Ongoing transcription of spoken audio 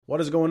What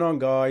is going on,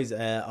 guys?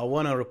 I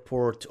want to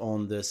report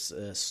on this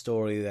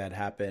story that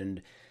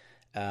happened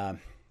uh,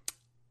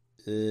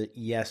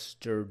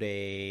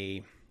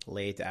 yesterday,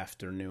 late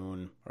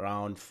afternoon,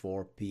 around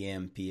 4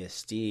 p.m.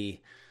 PST,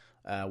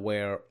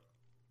 where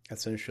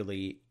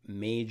essentially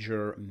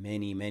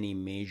many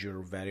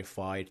major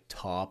verified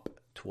top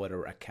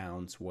Twitter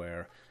accounts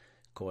were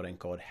quote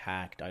unquote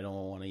hacked. I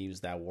don't want to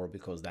use that word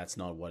because that's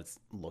not what it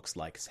looks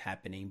like is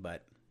happening,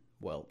 but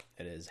well,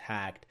 it is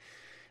hacked.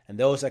 And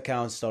those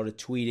accounts started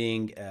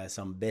tweeting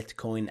some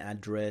Bitcoin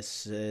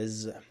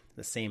addresses,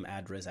 the same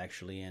address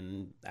actually,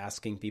 and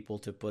asking people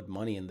to put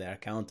money in their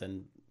account.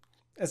 And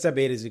that's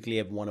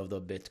basically one of the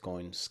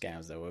Bitcoin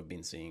scams that we've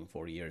been seeing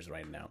for years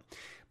right now.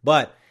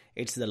 But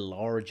it's the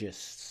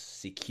largest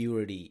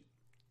security,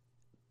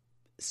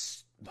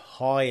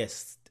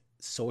 highest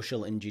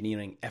social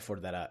engineering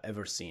effort that I've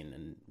ever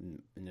seen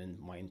in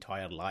my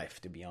entire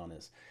life, to be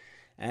honest.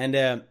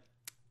 And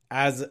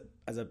as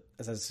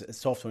a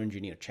software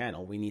engineer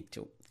channel, we need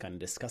to kind of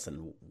discuss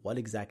and what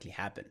exactly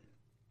happened.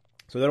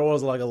 So there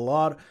was like a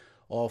lot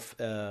of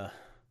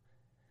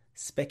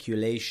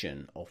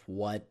speculation of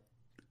what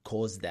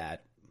caused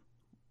that.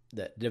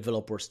 The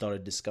developers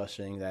started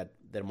discussing that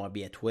there might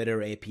be a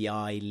Twitter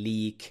API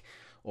leak,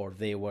 or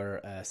they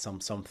were some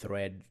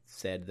thread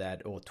said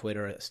that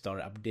Twitter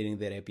started updating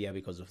their API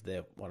because of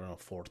the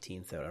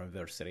 14th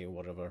anniversary or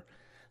whatever.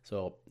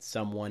 So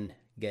someone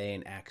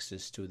gained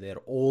access to their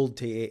old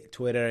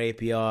Twitter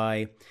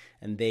API,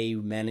 and they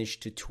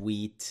managed to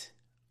tweet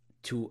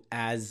to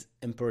as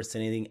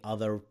impersonating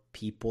other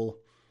people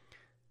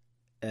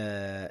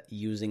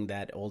using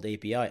that old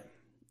API.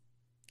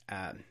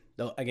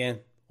 Again,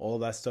 all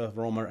that stuff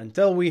rumor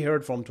until we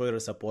heard from Twitter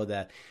support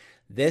that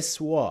this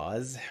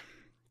was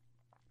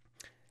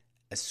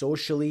a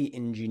socially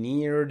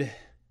engineered.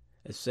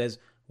 It says,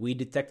 we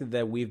detected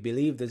that we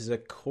believe this is a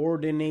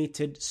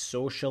coordinated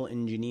social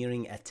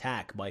engineering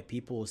attack by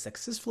people who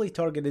successfully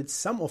targeted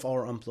some of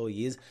our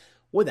employees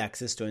with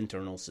access to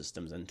internal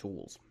systems and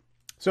tools.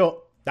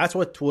 So that's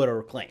what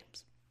Twitter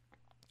claims.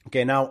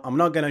 Okay, now I'm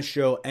not going to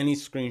show any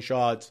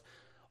screenshots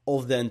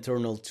of the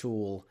internal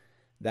tool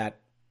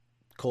that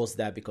caused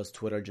that because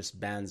Twitter just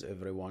bans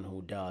everyone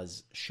who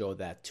does show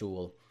that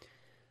tool.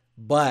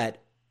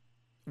 But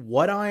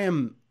what I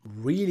am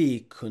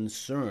really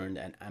concerned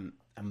and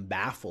I'm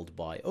baffled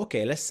by,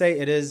 okay, let's say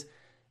it is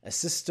a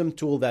system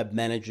tool that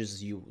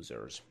manages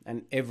users,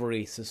 and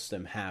every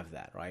system have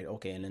that, right?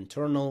 Okay, an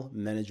internal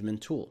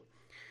management tool.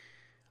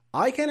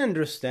 I can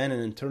understand an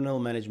internal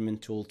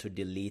management tool to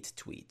delete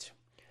tweet.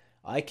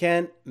 I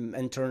can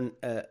understand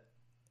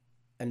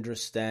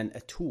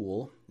a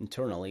tool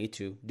internally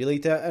to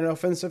delete an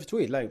offensive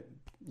tweet. Like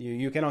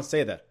you cannot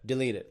say that,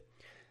 delete it.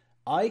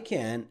 I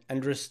can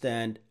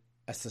understand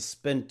a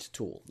suspend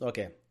tool.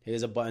 Okay,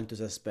 here's a button to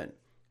suspend.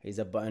 Here's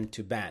a button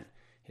to ban.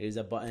 Here's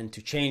a button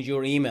to change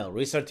your email,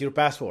 reset your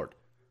password,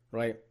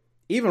 right?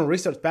 Even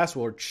reset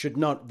password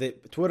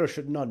Twitter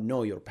should not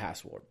know your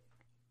password.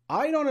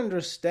 I don't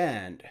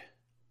understand,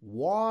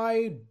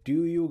 why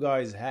do you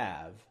guys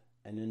have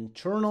an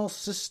internal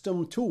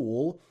system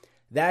tool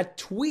that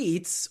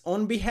tweets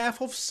on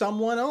behalf of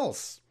someone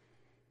else?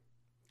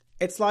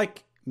 It's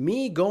like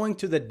me going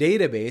to the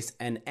database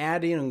and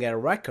adding a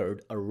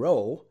record, a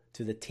row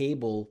to the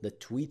table, the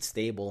tweets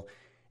table,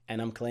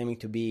 and I'm claiming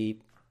to be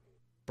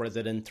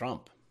President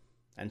Trump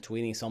and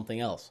tweeting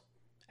something else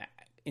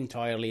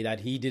entirely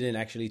that he didn't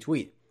actually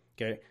tweet.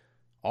 Okay,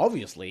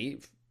 obviously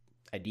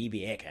a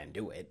DBA can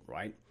do it,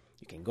 right?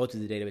 You can go to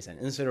the database and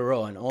insert a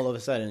row, and all of a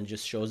sudden it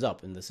just shows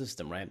up in the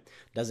system, right?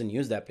 Doesn't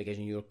use the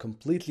application. You're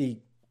completely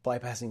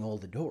bypassing all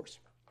the doors.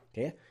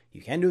 Okay,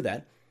 you can do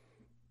that,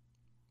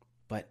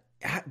 but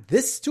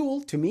this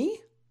tool, to me,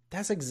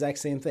 that's the exact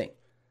same thing.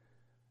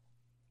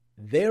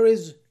 There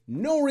is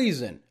no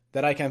reason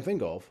that I can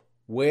think of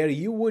where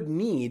you would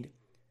need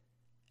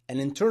an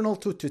internal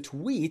tool to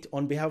tweet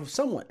on behalf of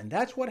someone. And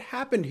that's what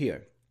happened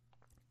here.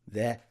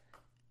 The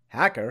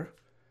hacker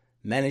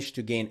managed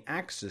to gain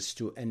access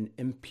to an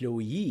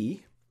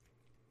employee,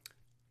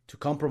 to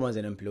compromise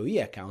an employee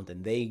account,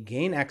 and they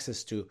gain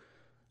access to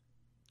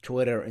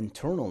Twitter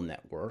internal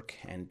network.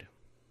 And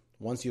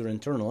once you're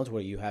internal, it's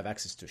where you have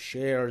access to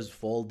shares,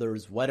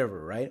 folders,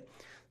 whatever, right?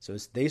 So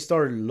they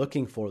started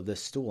looking for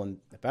this tool, and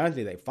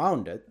apparently they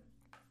found it.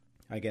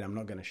 Again, I'm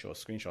not going to show a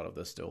screenshot of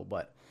this tool,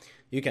 but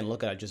you can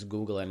look at it, just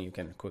Google it, and you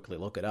can quickly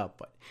look it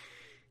up.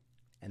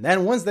 And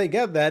then once they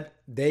get that,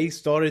 they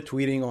started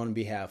tweeting on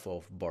behalf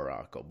of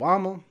Barack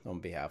Obama, on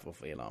behalf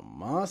of Elon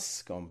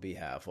Musk, on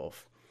behalf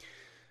of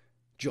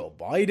Joe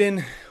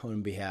Biden,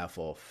 on behalf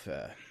of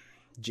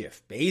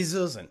Jeff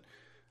Bezos, and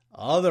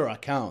other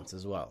accounts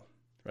as well,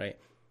 right?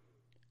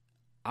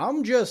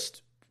 I'm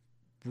just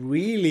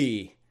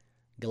really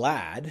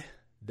glad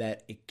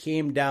that it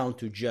came down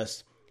to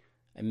just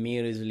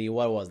immediately,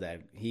 what was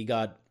that? He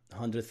got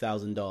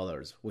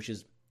 $100,000,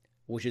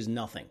 which is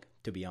nothing,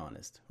 to be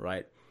honest,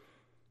 right?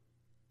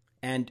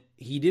 And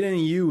he didn't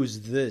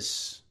use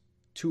this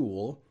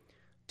tool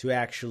to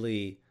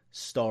actually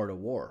start a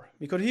war,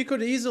 because he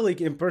could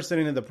easily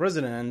impersonate the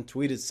president and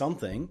tweeted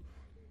something,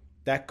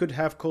 that could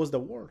have caused a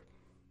war.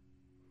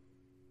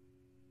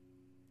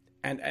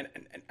 And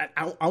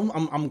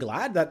I'm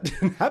glad that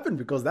didn't happen,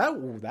 because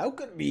that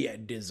could be a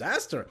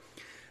disaster.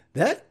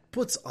 That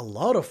puts a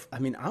lot of,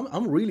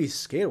 I'm really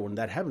scared when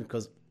that happened,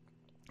 because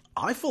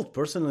I felt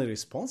personally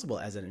responsible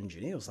as an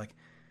engineer. I was like,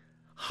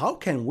 how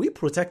can we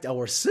protect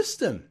our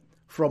system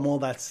from all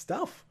that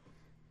stuff?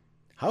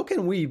 How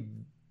can we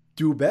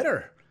do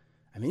better?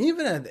 I mean,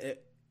 even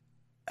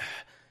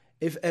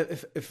if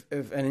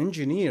an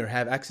engineer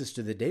have access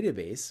to the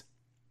database,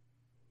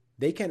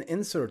 they can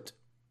insert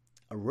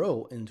a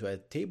row into a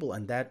table,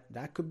 and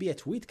that could be a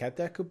tweet,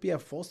 that could be a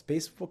false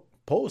Facebook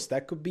post,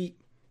 that could be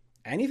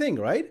anything,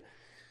 right?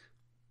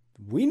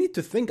 We need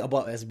to think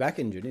about, as back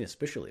engineers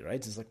especially, right?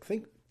 It's like,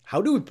 think,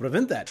 how do we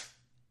prevent that?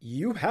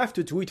 You have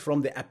to tweet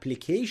from the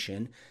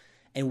application,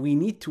 and we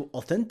need to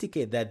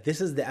authenticate that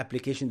this is the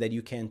application that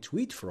you can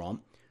tweet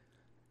from,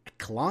 a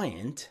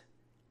client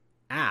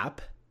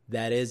app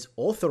that is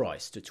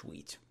authorized to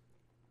tweet,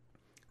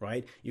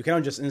 right? You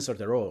cannot just insert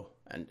a row,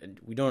 and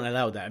we don't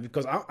allow that,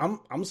 because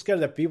I'm scared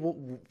that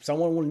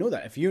someone will know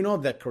that. If you know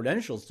the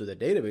credentials to the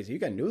database, you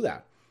can do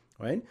that,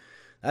 right?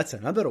 That's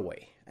another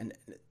way. And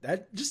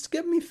that just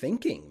get me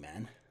thinking,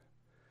 man.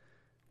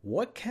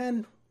 What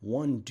can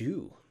one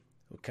do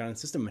with current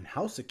system, and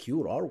how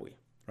secure are we,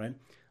 right?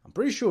 I'm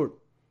pretty sure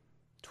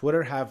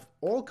Twitter have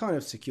all kind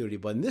of security,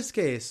 but in this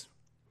case,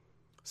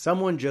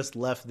 someone just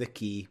left the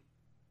key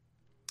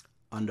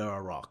under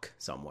a rock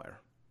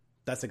somewhere.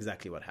 That's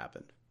exactly what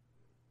happened.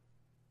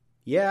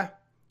 Yeah,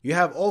 you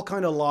have all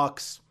kind of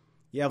locks.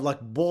 You have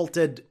like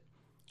bolted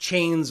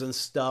chains and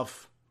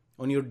stuff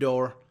on your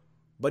door,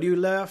 but you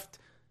left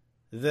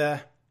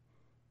the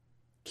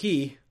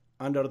key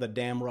under the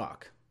damn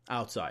rock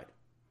outside.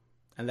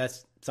 And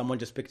that's, someone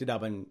just picked it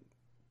up and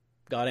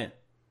got in.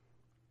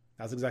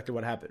 That's exactly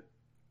what happened.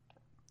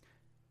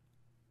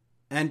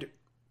 And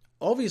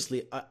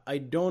obviously, I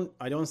don't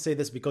say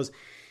this because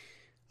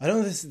I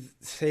don't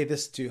say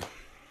this to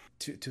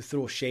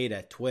throw shade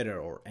at Twitter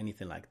or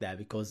anything like that,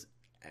 because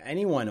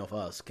any one of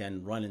us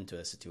can run into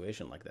a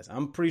situation like this.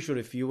 I'm pretty sure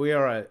if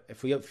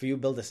you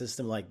build a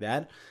system like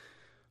that,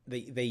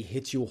 they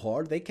hit you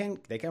hard. They can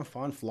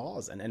find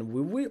flaws, and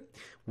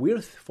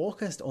we're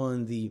focused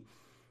on the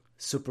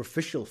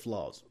superficial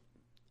flaws.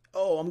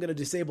 Oh, I'm gonna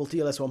disable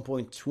TLS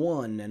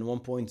 1.1 and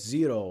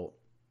 1.0,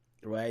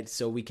 right?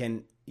 So we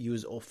can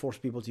use, or force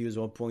people to use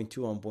 1.2,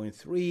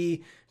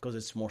 1.3 because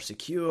it's more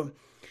secure.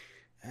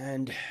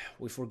 And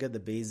we forget the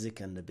basic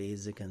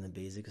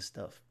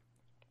stuff.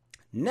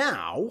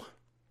 Now,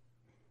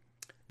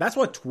 that's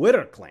what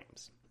Twitter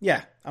claims.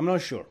 Yeah, I'm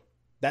not sure.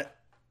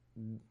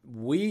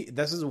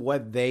 This is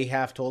what they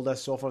have told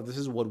us so far. This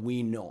is what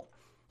we know.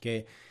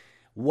 Okay.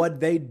 What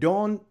they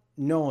don't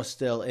know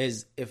still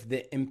is if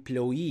the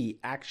employee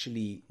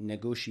actually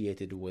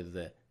negotiated with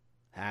the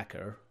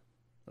hacker,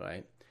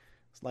 right?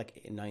 It's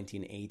like in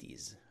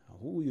 1980s.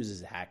 Who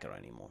uses hacker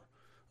anymore?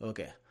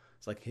 Okay.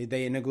 It's like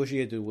they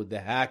negotiated with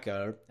the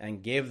hacker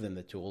and gave them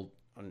the tool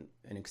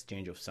in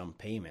exchange of some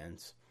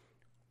payments,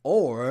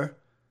 or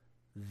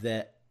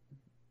the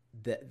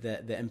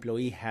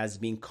employee has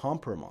been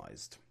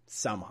compromised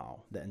somehow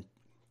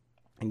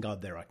and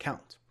got their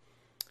account.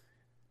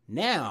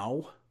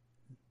 Now,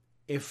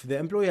 if the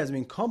employee has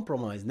been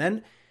compromised,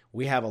 then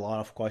we have a lot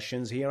of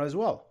questions here as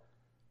well.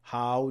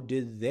 How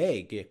did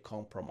they get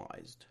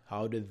compromised?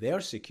 How did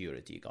their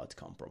security got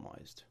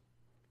compromised?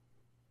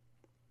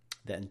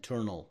 The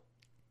internal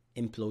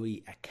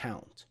employee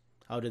account.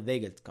 How did they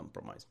get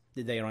compromised?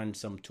 Did they run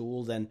some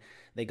tools and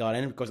they got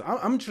in? Because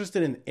I'm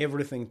interested in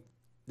everything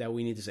that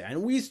we need to say.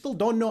 And we still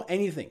don't know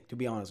anything, to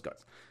be honest,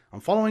 guys. I'm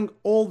following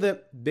all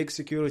the big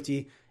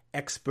security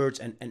experts,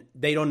 and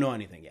they don't know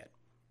anything yet.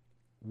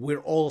 We're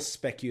all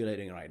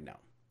speculating right now.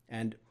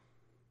 And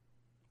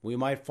we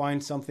might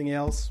find something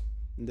else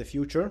in the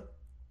future.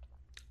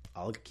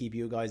 I'll keep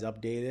you guys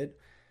updated.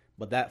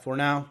 But that, for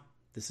now,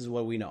 this is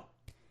what we know.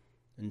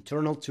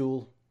 Internal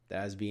tool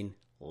that has been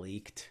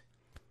leaked.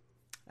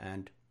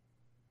 And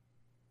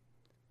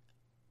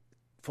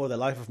for the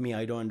life of me,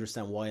 I don't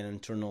understand why an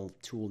internal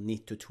tool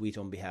need to tweet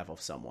on behalf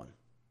of someone.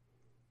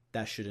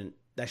 That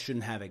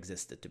shouldn't have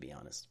existed, to be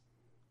honest.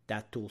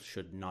 That tool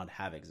should not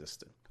have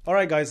existed. All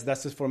right, guys,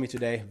 that's it for me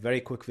today.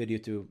 Very quick video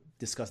to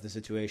discuss the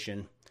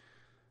situation.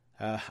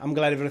 I'm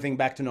glad everything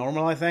back to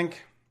normal, I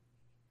think.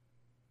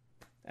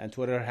 And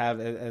Twitter have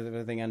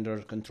everything under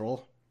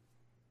control.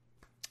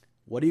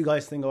 What do you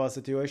guys think about the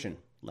situation?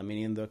 Let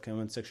me know in the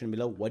comment section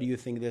below. What do you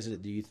think this is?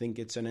 Do you think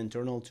it's an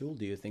internal tool?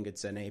 Do you think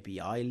it's an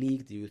API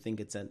leak? Do you think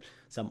it's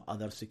some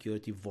other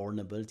security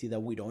vulnerability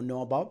that we don't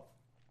know about?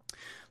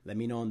 Let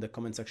me know in the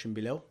comment section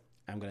below.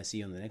 I'm going to see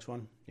you in the next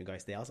one. You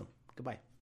guys stay awesome. Goodbye.